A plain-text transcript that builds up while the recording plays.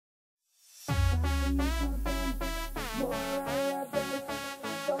Hi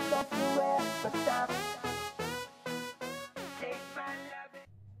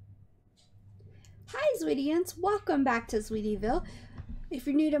Zweetians, welcome back to Zweetieville. If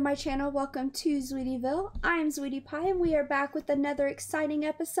you're new to my channel, welcome to Zweetieville. I'm Zweetie Pie and we are back with another exciting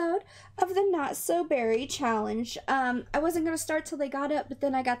episode of the Not So Berry Challenge. I wasn't going to start till they got up, but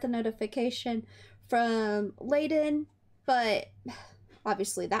then I got the notification from Layden, but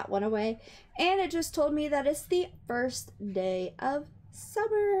obviously that went away. And it just told me that it's the first day of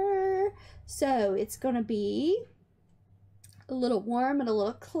summer. So it's going to be a little warm and a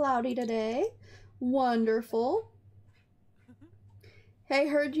little cloudy today. Wonderful. Hey,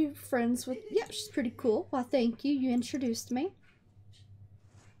 heard you friends with... Yeah, she's pretty cool. Well, thank you. You introduced me.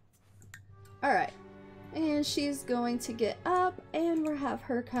 Alright. And she's going to get up and we'll have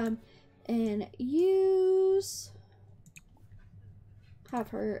her come and use... Have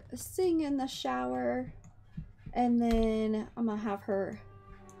her sing in the shower. And then I'm going to have her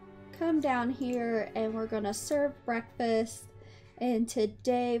come down here and we're going to serve breakfast. And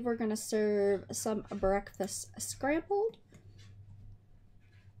today we're going to serve some breakfast scrambled.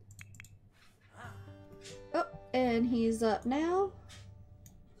 Oh, and he's up now.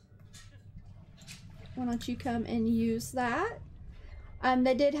 Why don't you come and use that?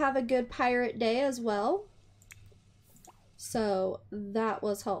 They did have a good pirate day as well. So that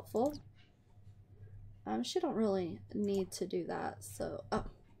was helpful. She don't really need to do that. So, oh,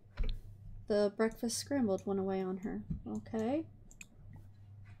 the breakfast scrambled went away on her. Okay.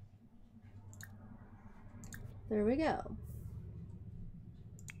 There we go.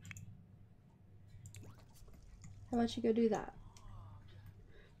 How about you go do that?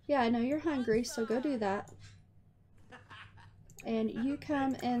 Yeah, I know you're hungry, so go do that. And you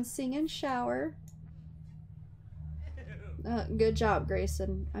come and sing and shower. Good job,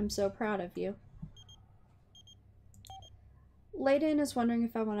 Graysen. I'm so proud of you. Layden is wondering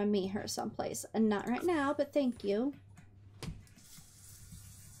if I want to meet her someplace. And not right now, but thank you.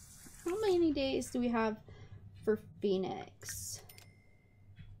 How many days do we have for Phoenix?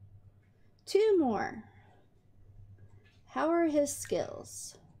 2 more. How are his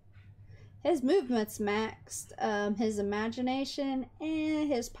skills? His movement's maxed. His imagination,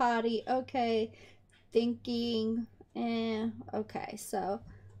 his potty, okay. Thinking, okay. So,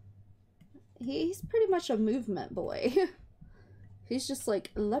 he's pretty much a movement boy. He's just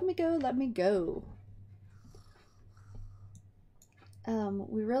like, let me go, let me go.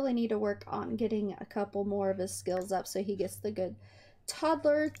 We really need to work on getting a couple more of his skills up so he gets the good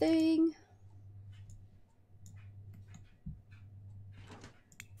toddler thing.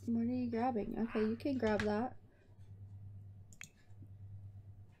 What are you grabbing? Okay, you can grab that.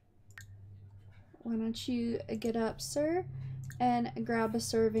 Why don't you get up, sir, and grab a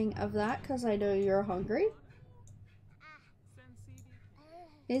serving of that because I know you're hungry.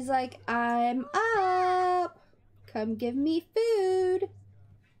 He's like, I'm up. Come give me food.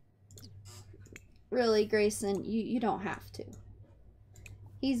 Really, Graysen, you don't have to.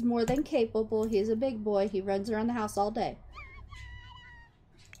 He's more than capable. He's a big boy. He runs around the house all day.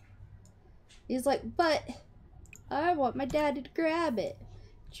 He's like, but I want my daddy to grab it.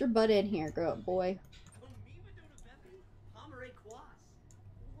 Get your butt in here, grow up boy.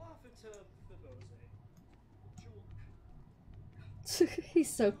 He's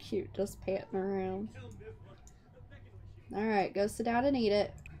so cute, just panting around. Alright, go sit down and eat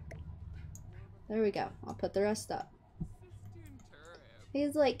it. There we go. I'll put the rest up.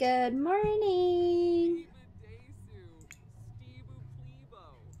 He's like, good morning.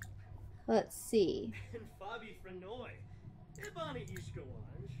 Let's see.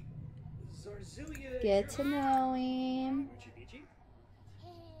 Get to know him.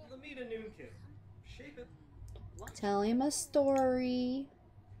 Tell him a story.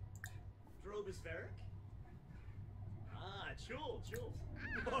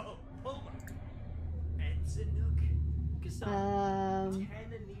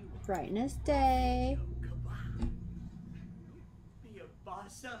 Brightness day.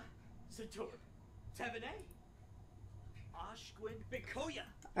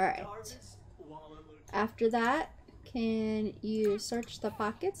 Alright. After that, can you search the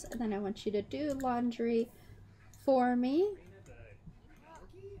pockets? And then I want you to do laundry for me.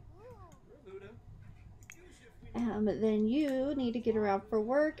 Then you need to get around for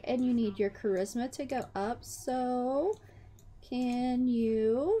work and you need your charisma to go up. So, can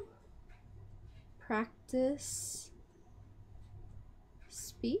you practice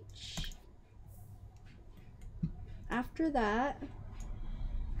speech? After that,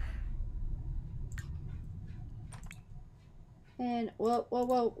 And whoa, whoa,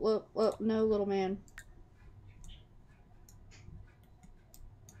 whoa, whoa, whoa, no, little man.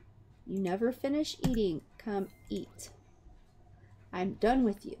 You never finish eating. Come eat. I'm done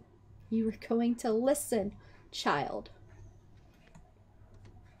with you. You were going to listen, child.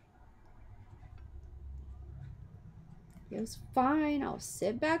 It was fine. I'll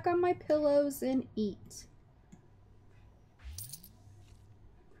sit back on my pillows and eat.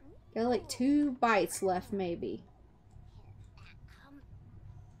 Got like 2 bites left, maybe.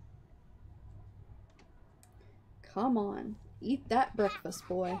 Come on. Eat that breakfast,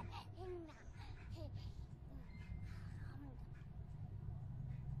 boy.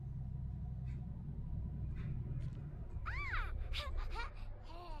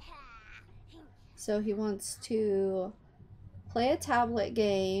 So he wants to play a tablet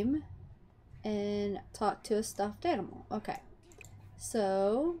game and talk to a stuffed animal. Okay.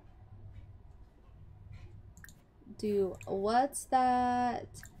 So do what's that?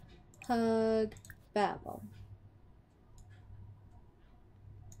 Hug, babble.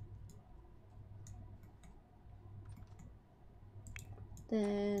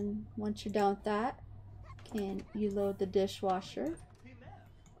 Then once you're done with that, can you load the dishwasher?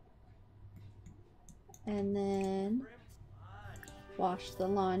 And then wash the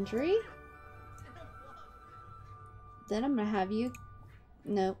laundry. Then I'm gonna have you,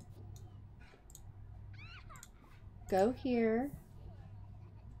 nope. Go here.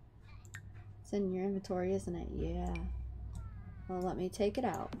 It's in your inventory, isn't it? Yeah. Well, let me take it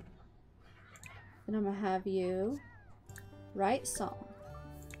out. Then I'm gonna have you write song.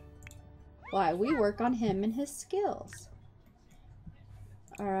 Why, we work on him and his skills.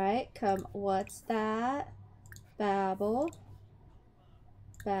 Alright, come, what's that? Babble.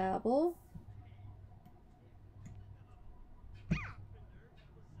 Babble.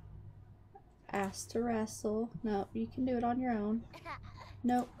 Ask to wrestle. Nope, you can do it on your own.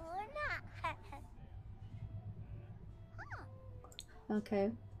 Nope.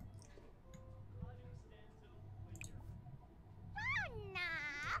 Okay.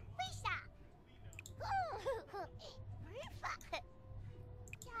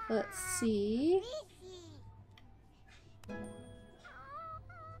 Let's see.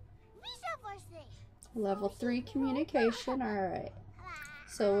 Level 3 communication. Alright.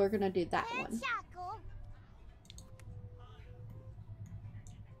 So we're gonna do that one.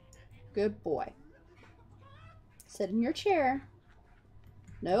 Good boy. Sit in your chair.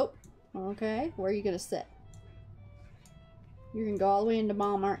 Nope. Okay. Where are you gonna sit? You're gonna go all the way into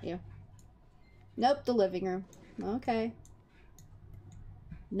mom, aren't you? Nope, the living room. Okay.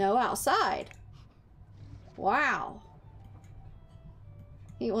 No, outside. Wow.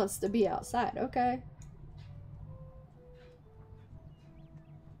 He wants to be outside. Okay.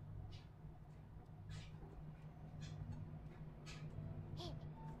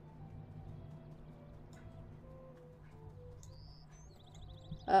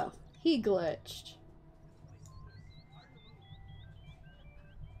 Oh, he glitched.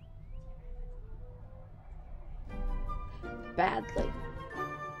 Badly.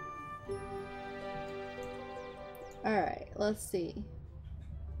 Alright, let's see.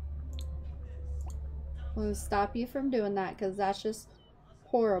 I'm gonna stop you from doing that because that's just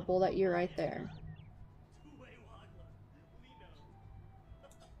horrible that you're right there.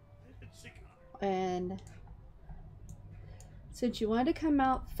 And since you wanted to come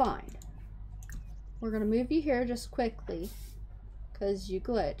out, fine. We're gonna move you here just quickly because you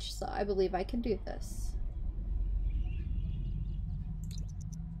glitched, so I believe I can do this.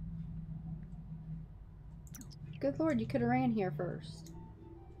 Good Lord, you could have ran here first.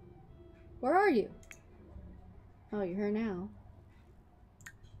 Where are you? Oh, you're here now.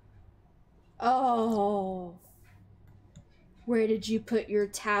 Oh. Where did you put your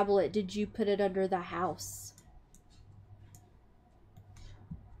tablet? Did you put it under the house?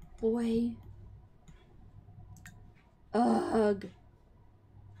 Boy. Ugh.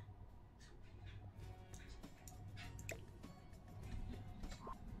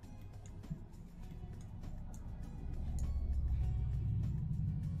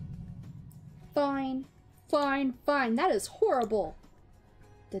 Fine, fine, fine. That is horrible.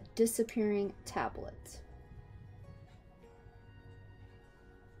 The disappearing tablet.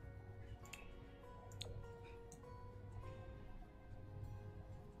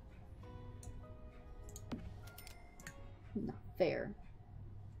 Not fair.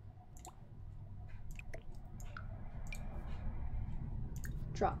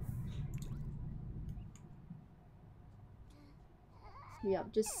 Drop.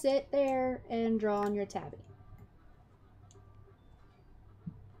 Yep, just sit there and draw on your tabby.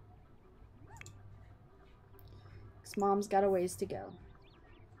 'Cause Mom's got a ways to go.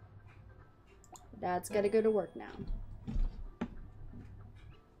 Dad's got to go to work now.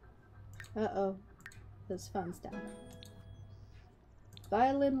 Uh-oh. His phone's down.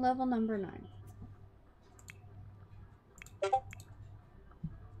 Violin level number 9.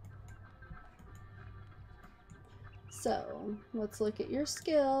 So, let's look at your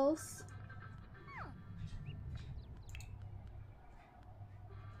skills.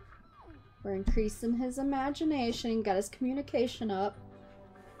 We're increasing his imagination, got his communication up.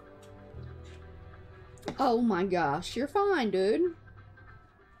 Oh my gosh, you're fine, dude.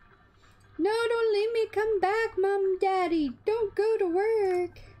 No, don't leave me. Come back, Mom and Daddy. Don't go to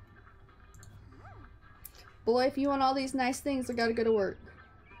work. Boy, if you want all these nice things, I gotta go to work.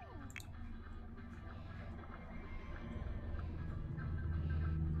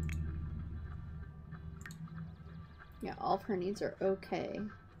 Yeah, all of her needs are okay.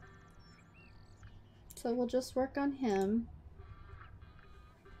 So we'll just work on him.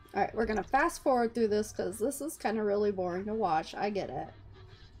 Alright, we're gonna fast forward through this because this is kind of really boring to watch. I get it.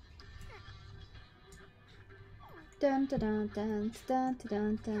 Dun dun dun dun dun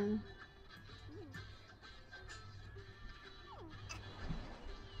dun dun.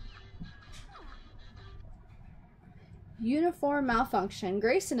 Uniform malfunction.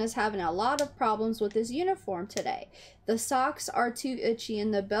 Graysen is having a lot of problems with his uniform today. The socks are too itchy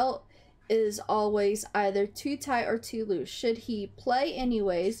and the belt is always either too tight or too loose. Should he play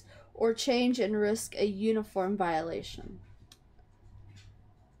anyways or change and risk a uniform violation?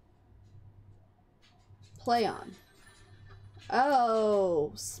 Play on.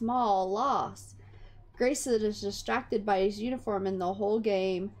 Oh, small loss. Graysen is distracted by his uniform in the whole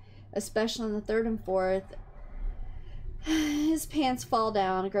game, especially in the 3rd and 4th. His pants fall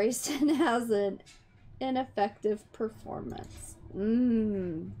down. Graysen has an ineffective performance.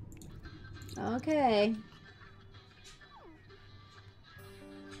 Okay.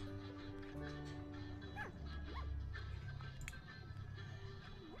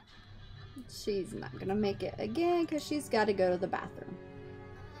 She's not gonna make it again because she's got to go to the bathroom.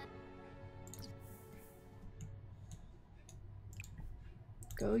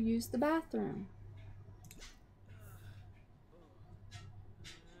 Go use the bathroom.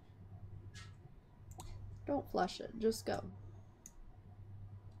 Don't flush it, just go.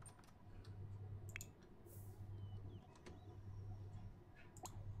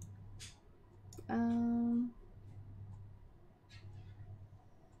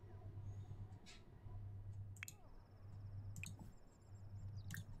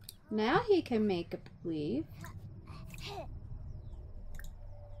 Now he can make a believe.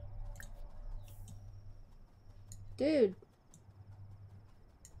 Dude.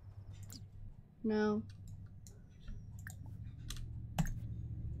 No.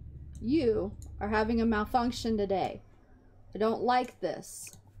 You are having a malfunction today. I don't like this.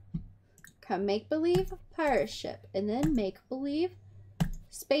 Come make believe pirate ship and then make believe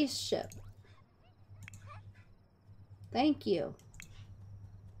spaceship. Thank you.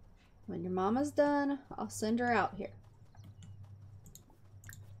 When your mama's done, I'll send her out here.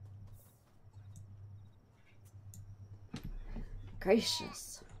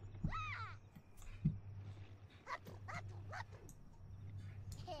 Gracious.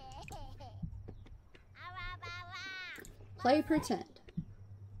 Play pretend.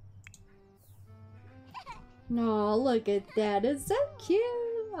 No, look at that. It's so cute.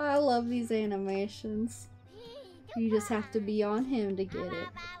 I love these animations. You just have to be on him to get it.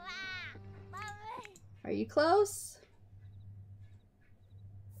 Are you close?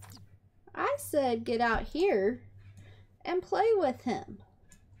 I said get out here and play with him.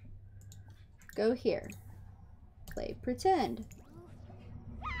 Go here. Play pretend.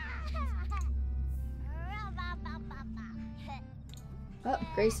 Oh,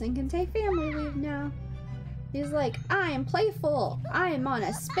 Graysen can take family leave now. He's like, I am playful. I am on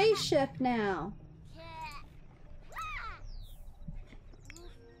a spaceship now.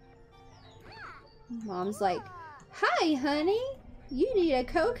 Mom's like, hi, honey. You need a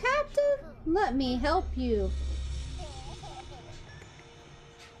co-captain? Let me help you.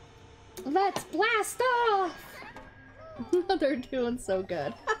 Let's blast off. They're doing so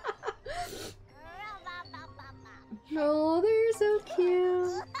good. Oh, they're so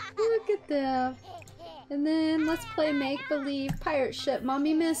cute. Look at them. And then let's play make-believe pirate ship.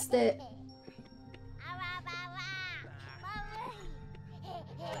 Mommy missed it.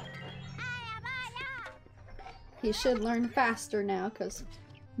 He should learn faster now because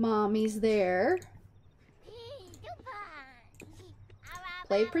Mommy's there.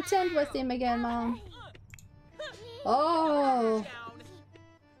 Play pretend with him again, Mom. Oh.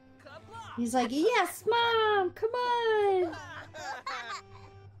 He's like, yes, Mom, come on.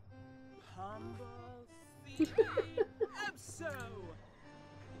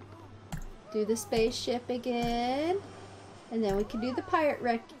 Do the spaceship again. And then we can do the pirate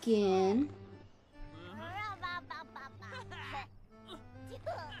wreck again.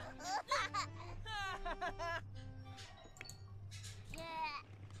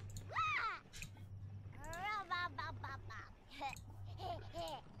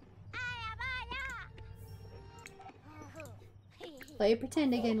 Play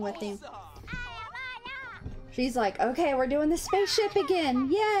pretend again with him. She's like, okay, we're doing the spaceship again.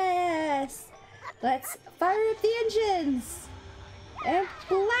 Yes! Let's fire up the engines! And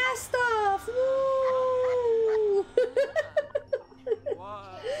blast off! Woo!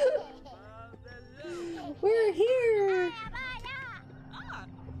 We're here!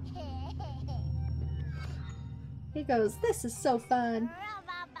 He goes, this is so fun.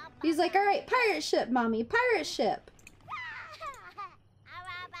 He's like, alright, pirate ship, Mommy, pirate ship.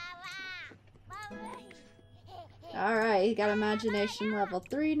 Alright, he got imagination level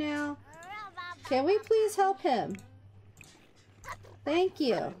 3 now. Can we please help him? Thank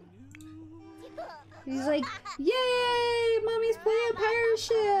you. He's like, yay! Mommy's playing pirate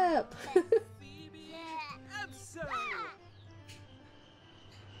ship!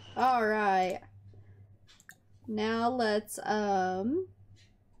 Alright. Now let's,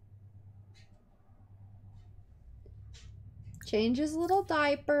 change his little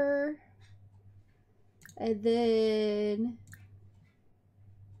diaper. And then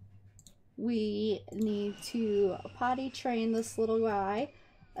we need to potty train this little guy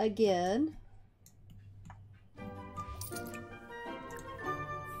again.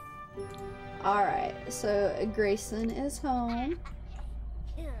 Alright, so Graysen is home.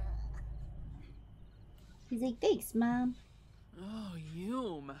 He's like, thanks, Mom. Oh,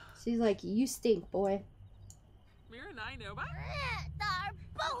 Yum. She's like, you stink, boy.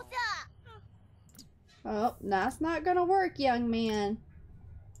 Oh, that's not gonna work, young man.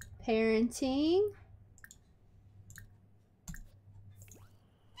 Parenting.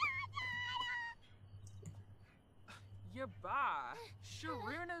 Yaba,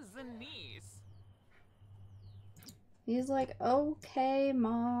 Sharuna Zanice. He's like, okay,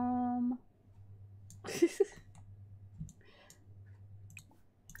 Mom.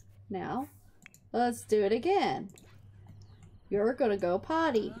 Now, let's do it again. You're gonna go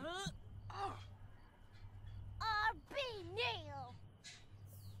potty.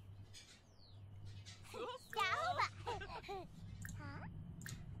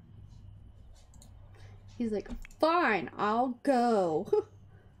 He's like, fine, I'll go.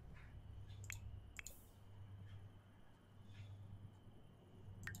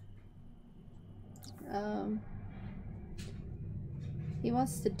 He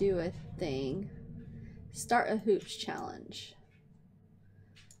wants to do a thing. Start a hoops challenge.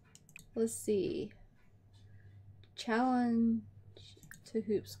 Let's see. Challenge to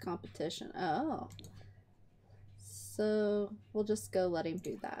hoops competition. Oh. So we'll just go let him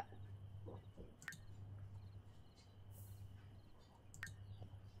do that.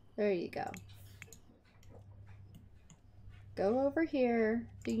 There you go. Go over here.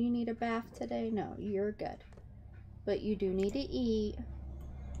 Do you need a bath today? No, you're good. But you do need to eat.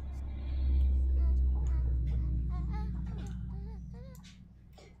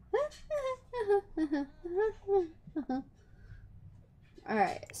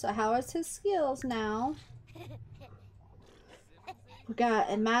 Alright, so how is his skills now? We got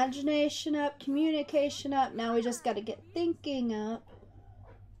imagination up, communication up. Now we just got to get thinking up.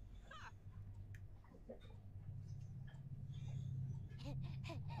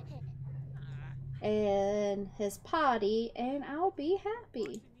 And his potty, and I'll be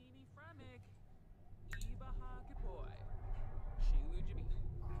happy.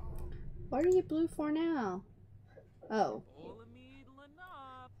 What are you blue for now? Oh.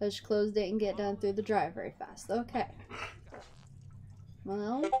 Those clothes didn't get done through the dryer very fast. Okay.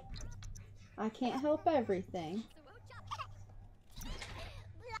 Well, I can't help everything.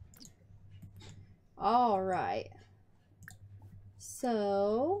 Alright.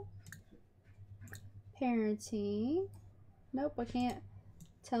 So, parenting. Nope, I can't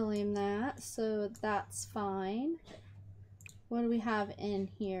tell him that, so that's fine. What do we have in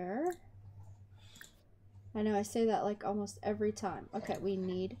here? I know I say that like almost every time. Okay, we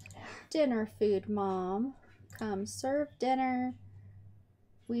need dinner food, Mom. Come serve dinner.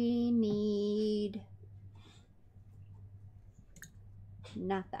 We need...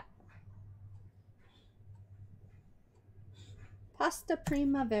 not that. Pasta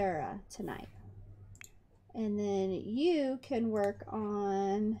primavera tonight. And then you can work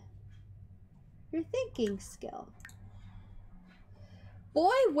on Your thinking skill.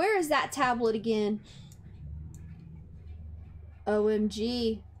 Boy, where is that tablet again?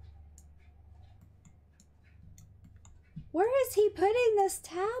 OMG. Where is he putting this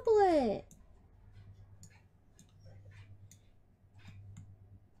tablet?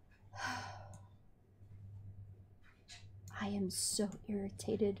 I am so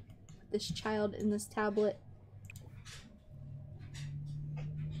irritated with this child and this tablet.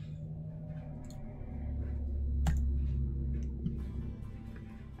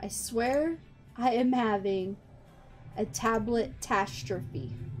 I swear I am having a tablet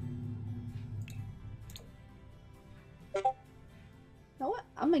catastrophe. You know what?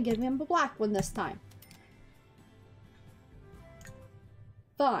 I'm gonna give him a black one this time.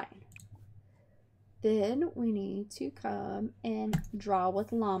 Fine. Then we need to come and draw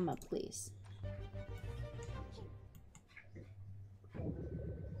with llama, please.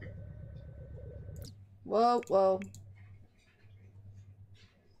 Whoa, whoa.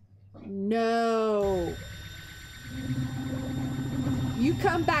 No. You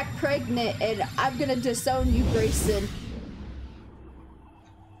come back pregnant and I'm gonna disown you, Graysen.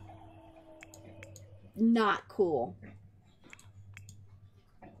 Not cool.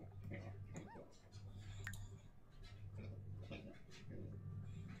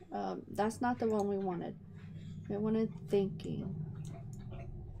 That's not the one we wanted. We wanted thinking.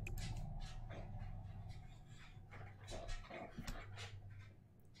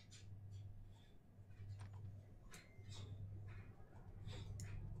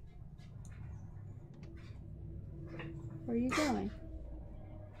 Where are you going?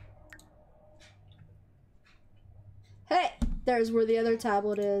 Hey! There's where the other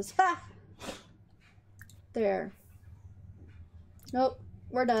tablet is. Ha! There. Nope.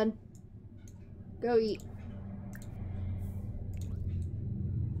 We're done. Go eat.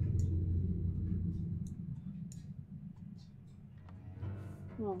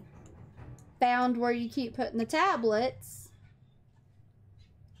 Oh. Found where you keep putting the tablets.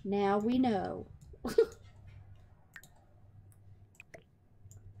 Now we know.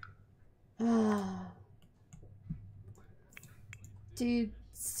 Dude,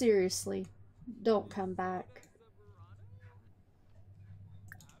 seriously, don't come back.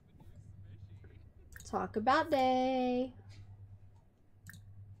 Talk about day.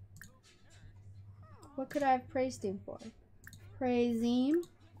 What could I have praised him for? Praise him.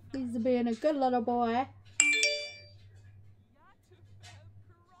 He's being a good little boy.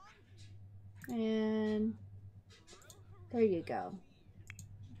 And there you go.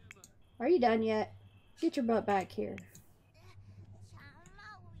 Are you done yet? Get your butt back here.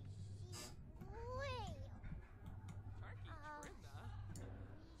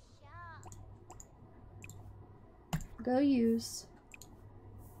 Go use.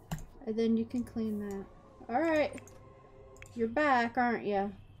 And then you can clean that. Alright. You're back, aren't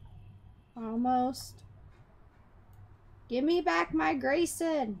you? Almost. Give me back my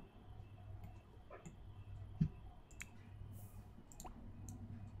Graysen.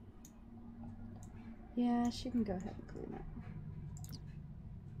 Yeah, she can go ahead and clean that.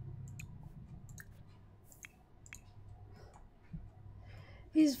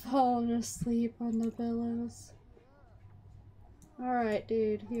 He's falling asleep on the pillows. Alright,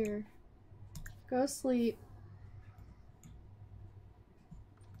 dude, here. Go sleep.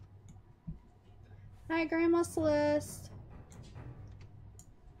 Hi, Grandma Celeste.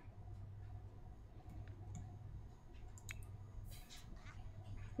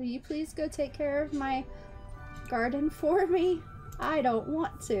 Will you please go take care of my garden for me? I don't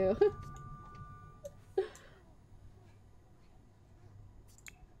want to.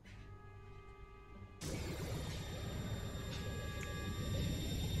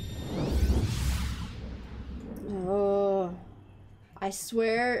 Oh, I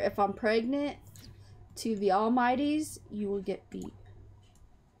swear if I'm pregnant to the Almighties, you will get beat.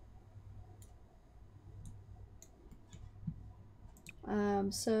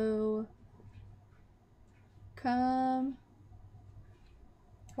 So come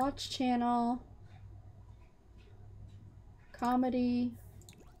watch channel, comedy.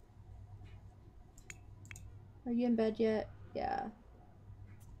 Are you in bed yet? Yeah.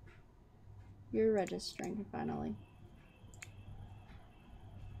 You're registering finally.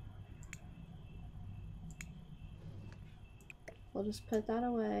 We'll just put that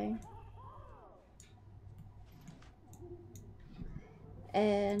away.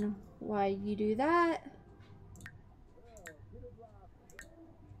 And while you do that,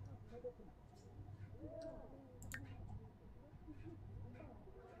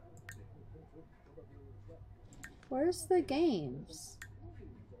 where's the games?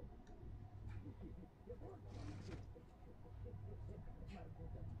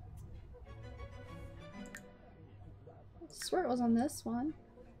 swear it was on this one.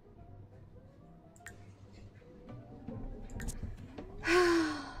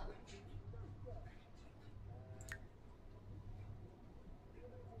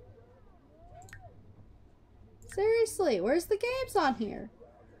 Seriously, where's the games on here?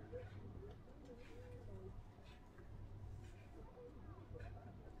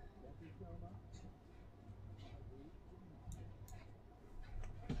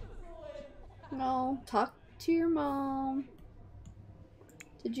 No, talk to your mom.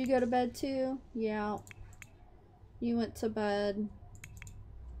 Did you go to bed too? Yeah. You went to bed.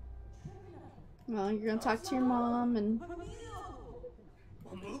 Well, you're gonna talk to your mom and...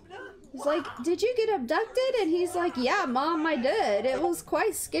 He's like, did you get abducted? And he's like, yeah, Mom, I did. It was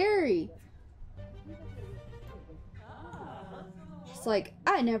quite scary. It's like,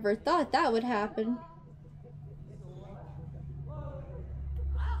 I never thought that would happen.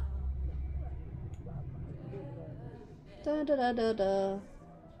 Da da da da da.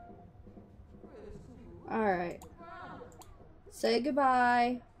 Alright. Say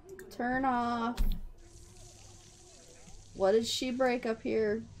goodbye. Turn off. What did she break up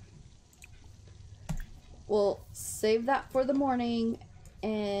here? We'll save that for the morning,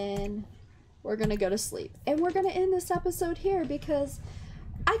 and we're gonna go to sleep. And we're gonna end this episode here because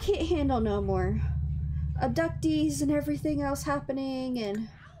I can't handle no more abductees and everything else happening, and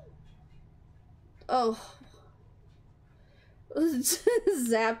oh,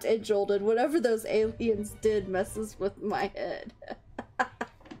 zapped and jolted. Whatever those aliens did messes with my head.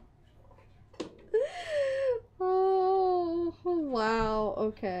 Oh, wow,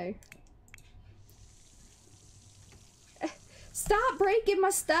 okay. Stop breaking my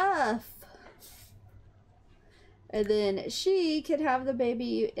stuff. And then she could have the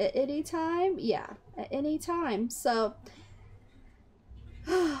baby at any time. Yeah, at any time. So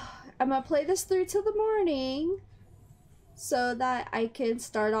I'm gonna play this through till the morning so that I can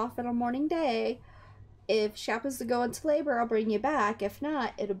start off in a morning day. If she happens to go into labor, I'll bring you back. If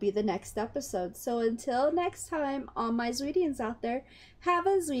not, it'll be the next episode. So until next time, all my Zweetians out there, have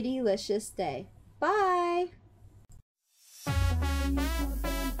a Zweetie-licious day. Bye!